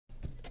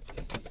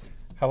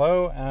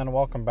Hello and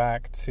welcome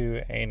back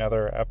to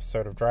another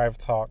episode of Drive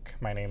Talk.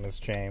 My name is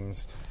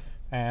James,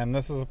 and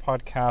this is a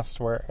podcast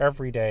where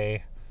every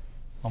day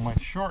on my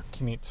short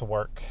commute to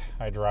work,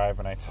 I drive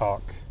and I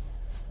talk.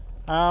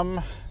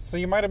 So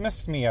you might have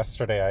missed me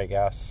yesterday, I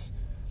guess.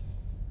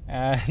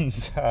 And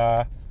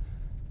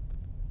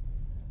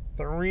the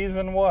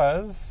reason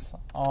was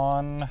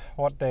on,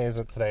 what day is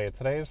it today?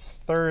 Today's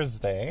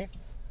Thursday.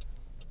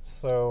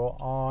 So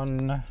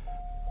on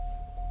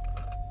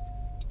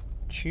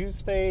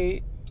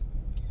Tuesday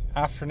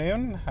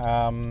afternoon,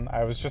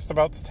 I was just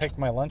about to take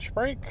my lunch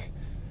break,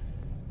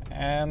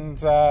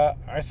 and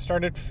I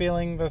started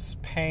feeling this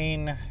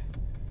pain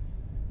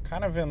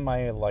kind of in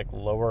my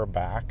lower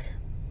back.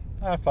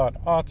 I thought,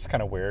 it's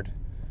kind of weird.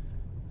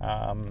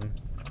 Then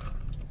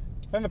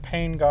the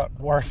pain got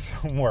worse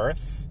and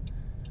worse,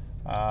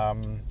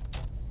 to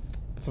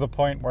the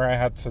point where I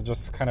had to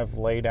just kind of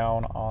lay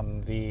down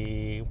on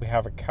we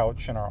have a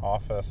couch in our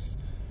office.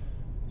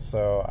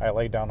 So I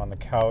laid down on the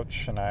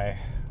couch and I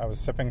was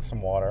sipping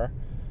some water,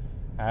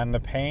 and the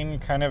pain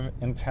kind of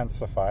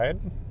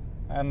intensified,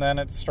 and then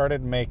it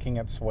started making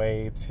its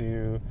way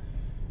to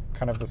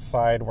kind of the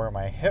side where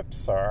my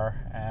hips are,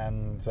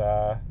 and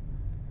I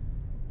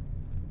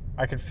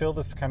could feel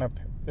this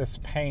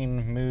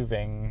pain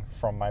moving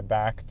from my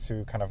back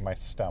to kind of my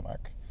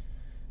stomach,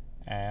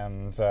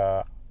 and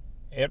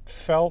it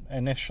felt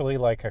initially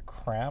like a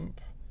cramp.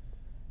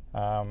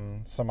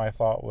 So my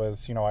thought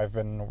was, I've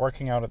been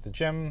working out at the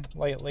gym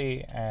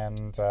lately,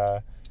 and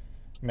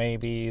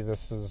maybe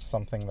this is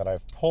something that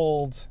I've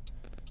pulled,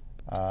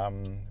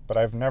 but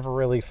I've never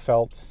really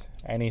felt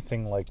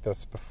anything like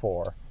this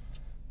before.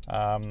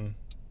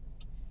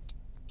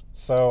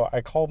 So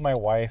I called my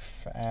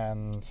wife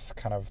and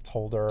kind of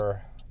told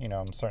her,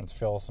 I'm starting to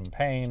feel some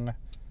pain.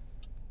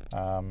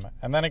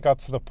 And then it got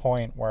to the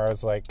point where I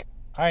was like,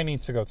 I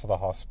need to go to the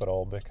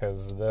hospital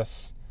because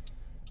this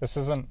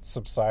isn't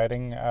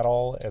subsiding at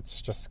all.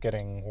 It's just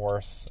getting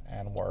worse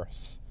and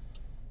worse.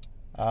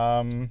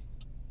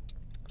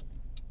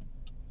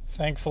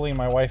 Thankfully,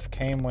 my wife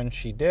came when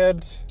she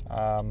did,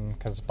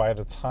 because by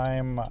the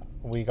time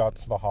we got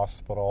to the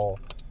hospital,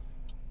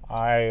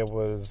 I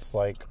was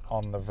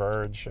on the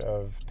verge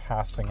of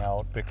passing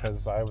out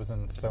because I was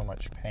in so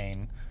much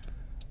pain.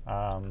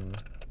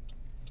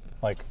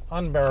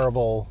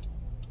 Unbearable,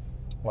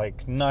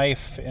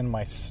 knife in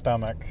my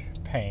stomach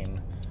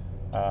pain.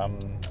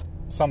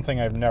 Something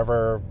I've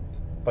never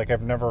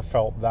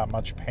felt that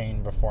much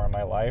pain before in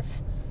my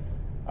life.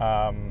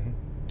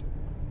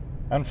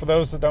 And for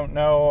those that don't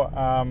know,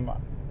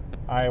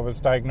 I was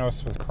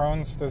diagnosed with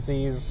Crohn's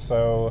disease,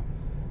 so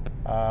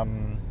I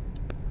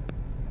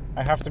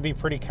have to be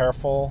pretty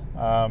careful.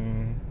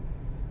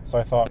 So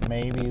I thought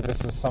maybe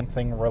this is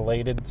something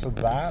related to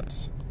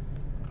that.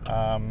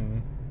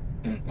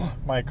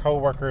 My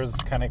coworkers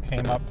kind of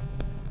came up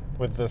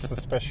with the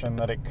suspicion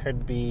that it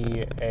could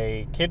be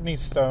a kidney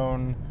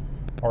stone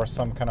or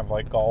some kind of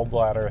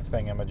gallbladder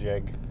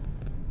thingamajig.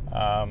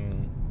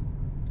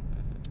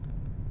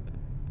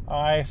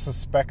 I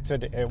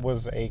suspected it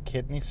was a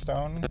kidney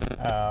stone,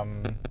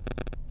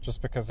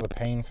 just because the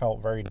pain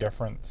felt very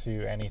different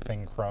to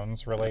anything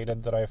Crohn's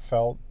related that I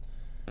felt.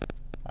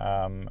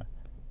 And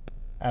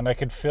I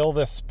could feel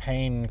this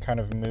pain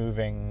kind of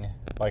moving,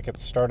 it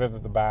started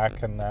at the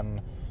back, and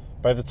then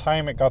by the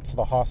time we got to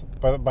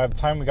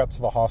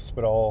the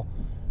hospital,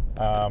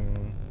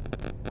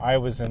 I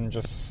was in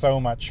just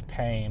so much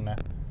pain.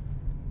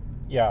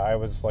 Yeah, I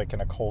was in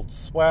a cold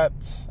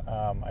sweat.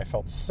 I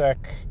felt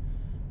sick,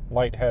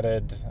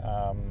 lightheaded.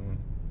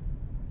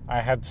 I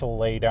had to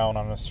lay down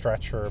on a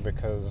stretcher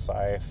because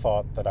I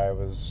thought that I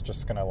was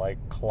just gonna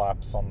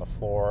collapse on the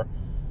floor,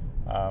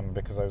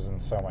 because I was in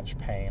so much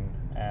pain.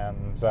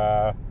 And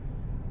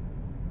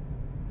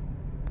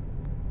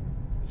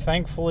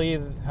thankfully,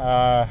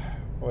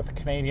 with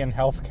Canadian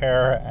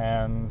healthcare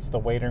and the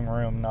waiting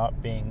room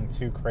not being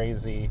too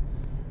crazy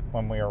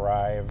when we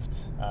arrived,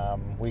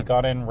 we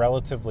got in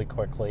relatively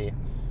quickly.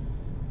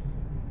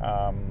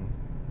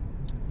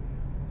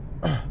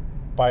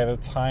 By the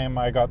time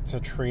I got to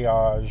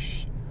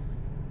triage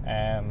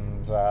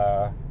and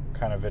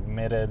kind of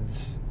admitted,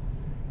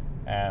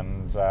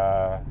 and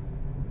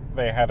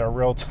they had a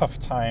real tough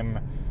time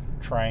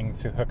trying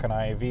to hook an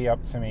IV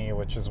up to me,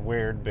 which is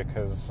weird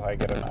because I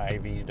get an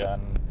IV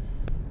done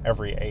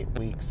every 8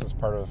 weeks as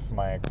part of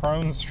my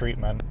Crohn's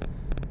treatment,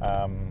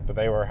 but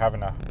they were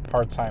having a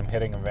hard time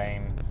hitting a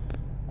vein.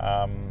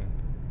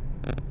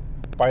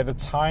 By the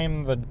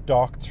time the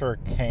doctor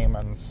came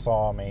and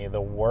saw me,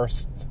 the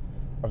worst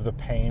of the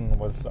pain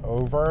was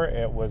over.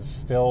 It was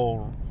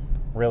still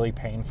really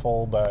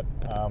painful, but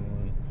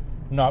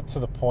not to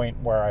the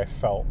point where I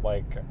felt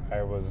like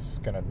I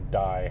was gonna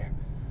die.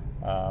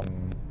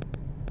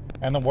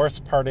 And the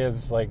worst part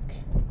is,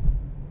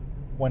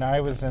 when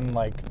I was in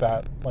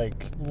that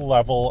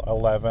level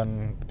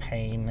 11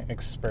 pain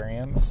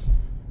experience,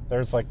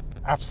 there's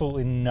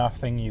absolutely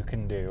nothing you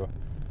can do.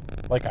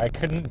 I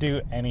couldn't do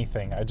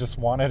anything. I just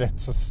wanted it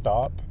to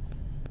stop.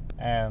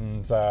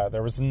 And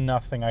there was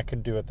nothing I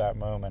could do at that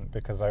moment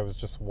because I was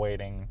just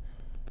waiting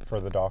for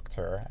the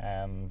doctor.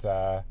 And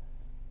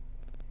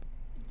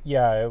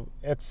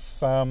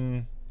it's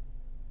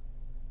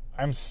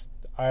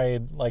I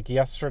like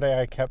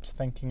yesterday I kept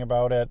thinking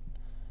about it.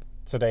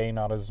 Today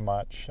not as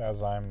much,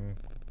 as I'm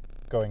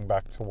going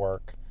back to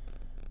work.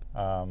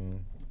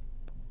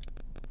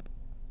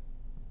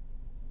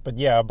 But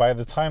yeah, by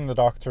the time the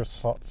doctor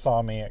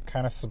saw me, it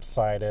kind of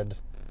subsided.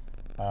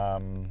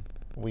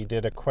 We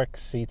did a quick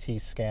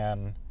CT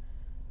scan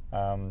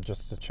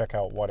just to check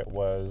out what it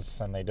was,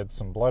 and they did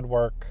some blood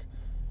work,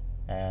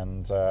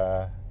 and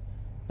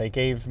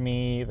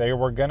they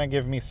were going to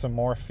give me some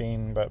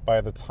morphine, but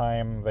by the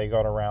time they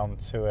got around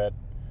to it,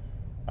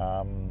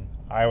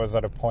 I was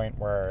at a point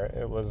where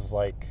it was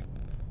like,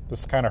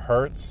 this kind of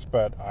hurts,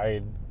 but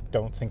I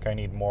don't think I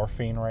need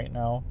morphine right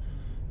now.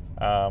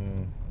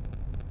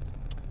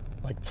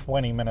 Like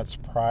 20 minutes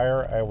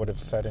prior, I would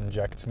have said,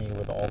 inject me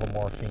with all the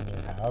morphine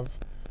you have.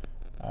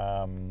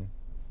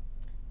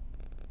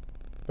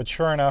 But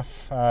sure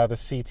enough, the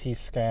CT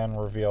scan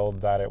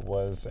revealed that it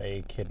was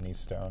a kidney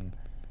stone.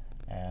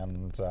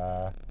 And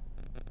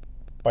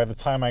by the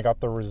time I got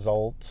the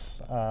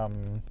results,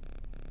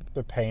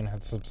 the pain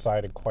had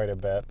subsided quite a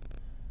bit.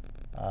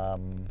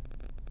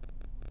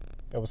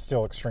 It was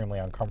still extremely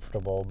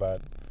uncomfortable,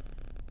 but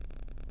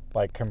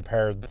like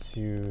compared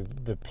to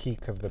the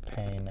peak of the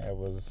pain, it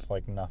was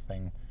like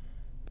nothing.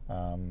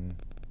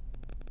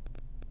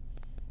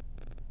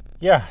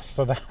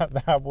 So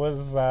that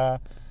was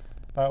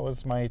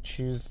my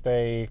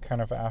Tuesday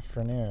kind of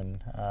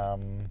afternoon.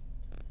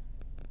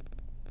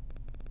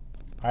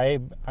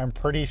 I'm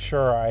pretty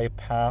sure I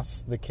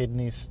passed the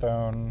kidney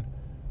stone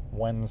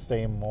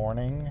Wednesday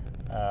morning.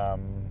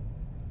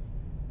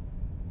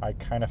 I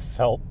kind of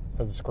felt,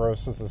 as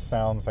gross as it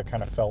sounds, I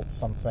kind of felt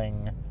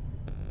something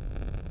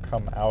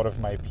come out of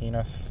my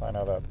penis. I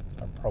know that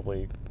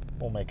probably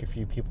will make a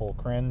few people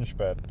cringe,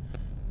 but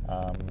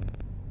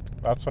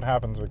that's what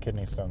happens with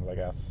kidney stones, I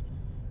guess.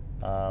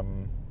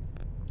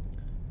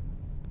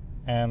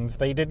 And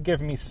they did give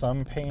me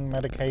some pain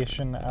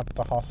medication at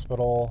the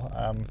hospital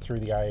through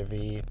the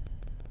IV,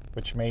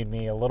 which made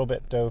me a little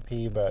bit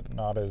dopey, but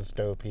not as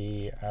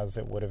dopey as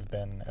it would have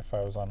been if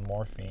I was on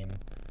morphine.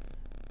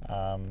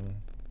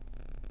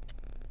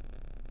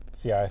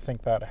 So yeah, I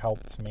think that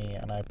helped me,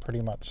 and I pretty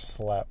much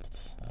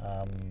slept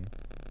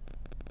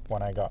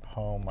when I got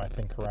home. I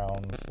think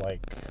around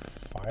like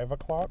 5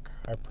 o'clock.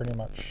 I pretty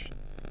much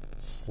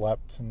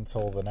slept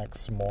until the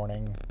next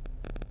morning.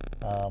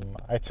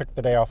 I took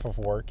the day off of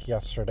work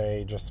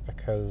yesterday just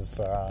because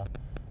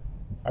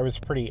I was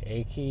pretty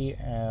achy,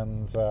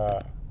 and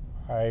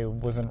I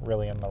wasn't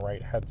really in the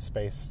right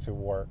headspace to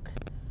work.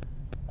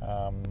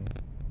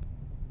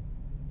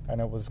 And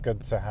it was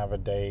good to have a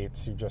day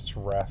to just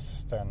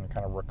rest and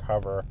kind of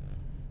recover.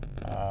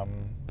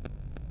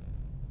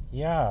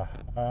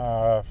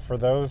 For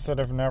those that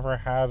have never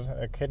had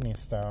a kidney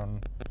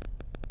stone,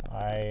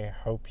 I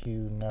hope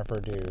you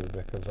never do,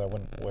 because I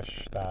wouldn't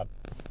wish that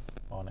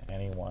on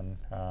anyone.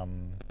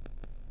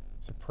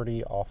 It's a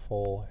pretty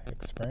awful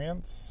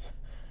experience,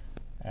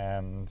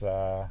 and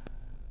I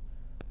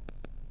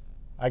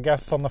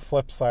guess on the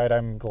flip side,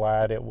 I'm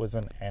glad it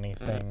wasn't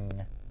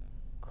anything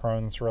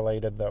Crohn's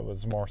related that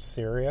was more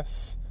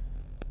serious.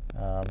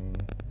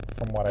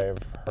 From what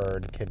I've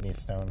heard, kidney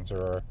stones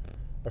are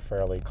a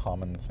fairly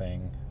common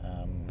thing.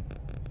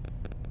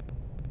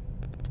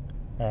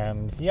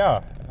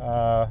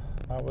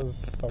 That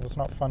was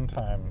not fun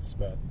times,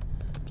 but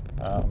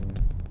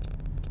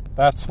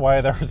that's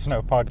why there was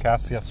no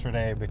podcast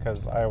yesterday,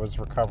 because I was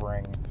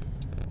recovering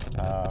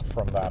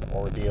from that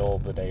ordeal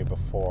the day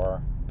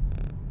before.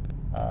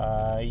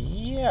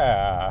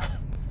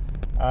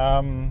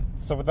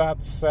 So with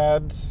that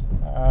said,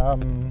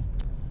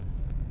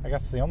 I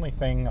guess the only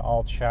thing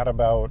I'll chat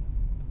about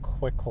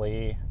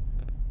quickly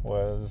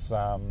was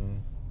a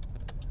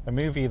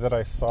movie that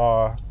I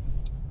saw,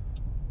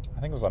 I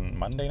think it was on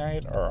Monday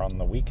night or on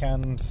the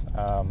weekend.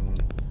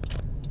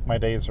 My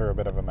days are a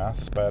bit of a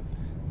mess, but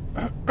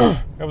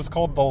it was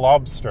called The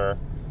Lobster.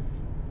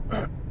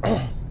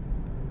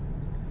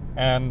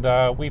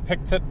 And we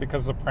picked it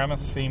because the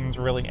premise seemed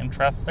really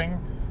interesting.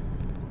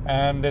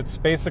 And it's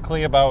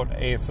basically about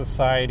a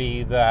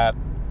society that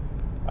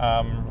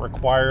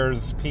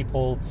requires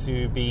people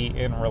to be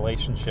in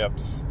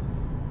relationships.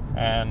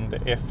 And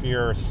if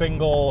you're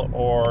single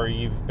or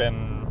you've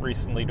been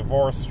recently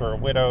divorced or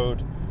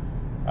widowed,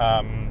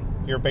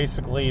 you're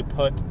basically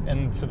put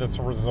into this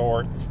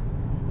resort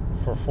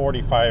for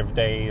 45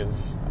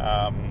 days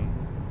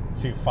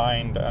to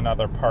find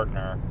another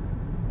partner.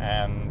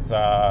 And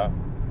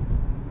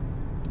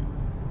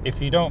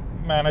if you don't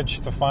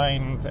manage to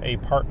find a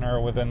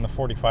partner within the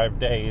 45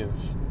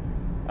 days,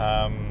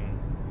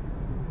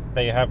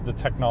 they have the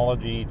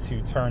technology to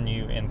turn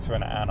you into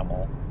an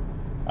animal.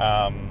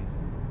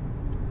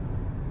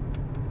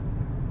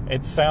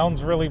 It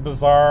sounds really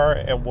bizarre.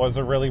 It was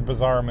a really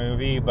bizarre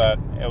movie, but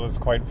it was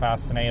quite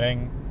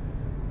fascinating.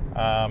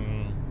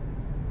 The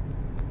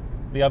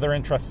other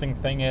interesting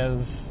thing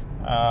is,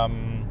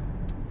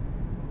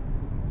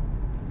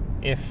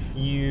 if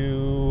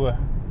you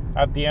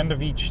at the end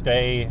of each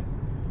day,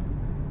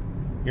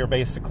 you're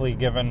basically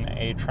given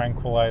a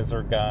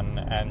tranquilizer gun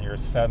and you're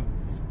sent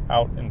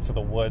out into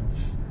the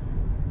woods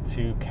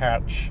to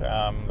catch,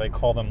 they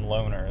call them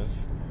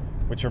loners,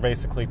 which are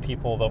basically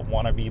people that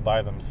want to be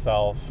by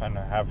themselves and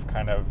have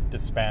kind of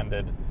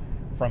disbanded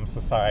from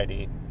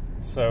society.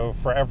 So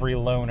for every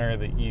loner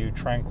that you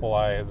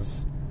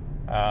tranquilize,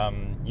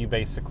 you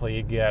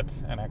basically get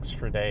an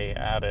extra day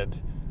added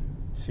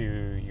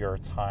to your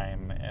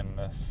time in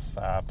this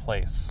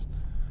place.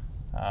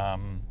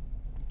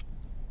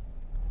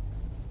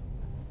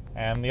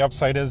 And the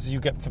upside is you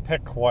get to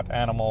pick what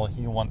animal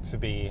you want to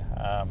be,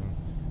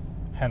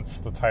 hence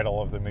the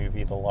title of the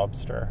movie, The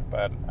Lobster.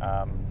 But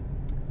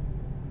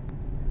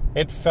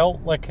it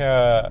felt like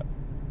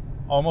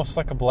almost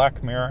like a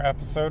Black Mirror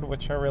episode,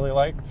 which I really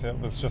liked. It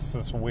was just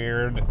this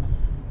weird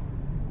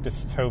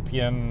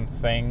dystopian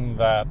thing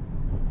that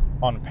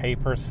on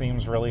paper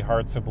seems really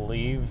hard to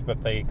believe,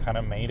 but they kind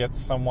of made it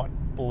somewhat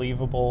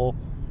believable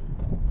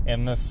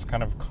in this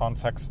kind of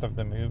context of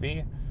the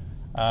movie.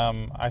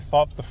 I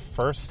thought the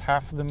first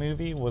half of the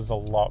movie was a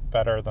lot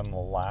better than the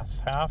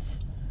last half.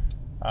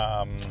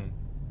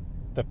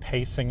 The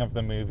pacing of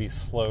the movie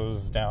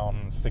slows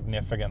down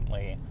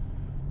significantly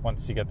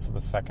once you get to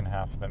the second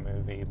half of the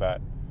movie,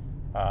 but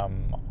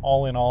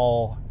all in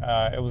all,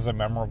 it was a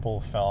memorable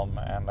film,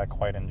 and I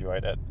quite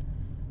enjoyed it.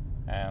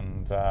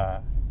 And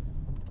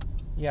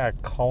yeah,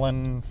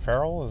 Colin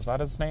Farrell, is that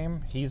his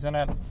name? He's in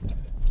it.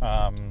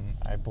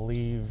 I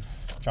believe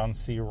John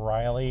C.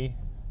 Reilly,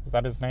 is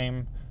that his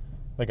name?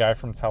 The guy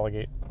from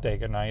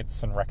Talladega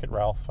Nights and Wreck-It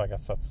Ralph. I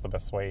guess that's the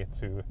best way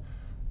to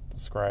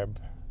describe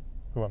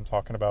who I'm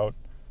talking about.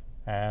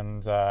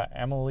 And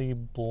Emily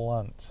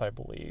Blunt, I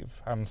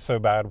believe. I'm so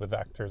bad with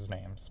actors'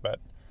 names, but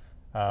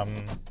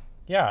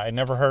yeah, I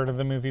never heard of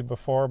the movie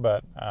before,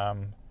 but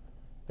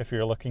if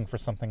you're looking for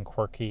something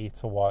quirky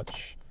to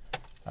watch,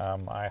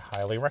 I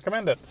highly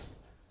recommend it.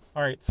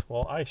 All right,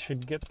 well, I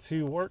should get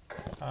to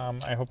work.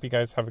 I hope you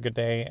guys have a good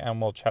day,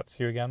 and we'll chat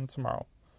to you again tomorrow.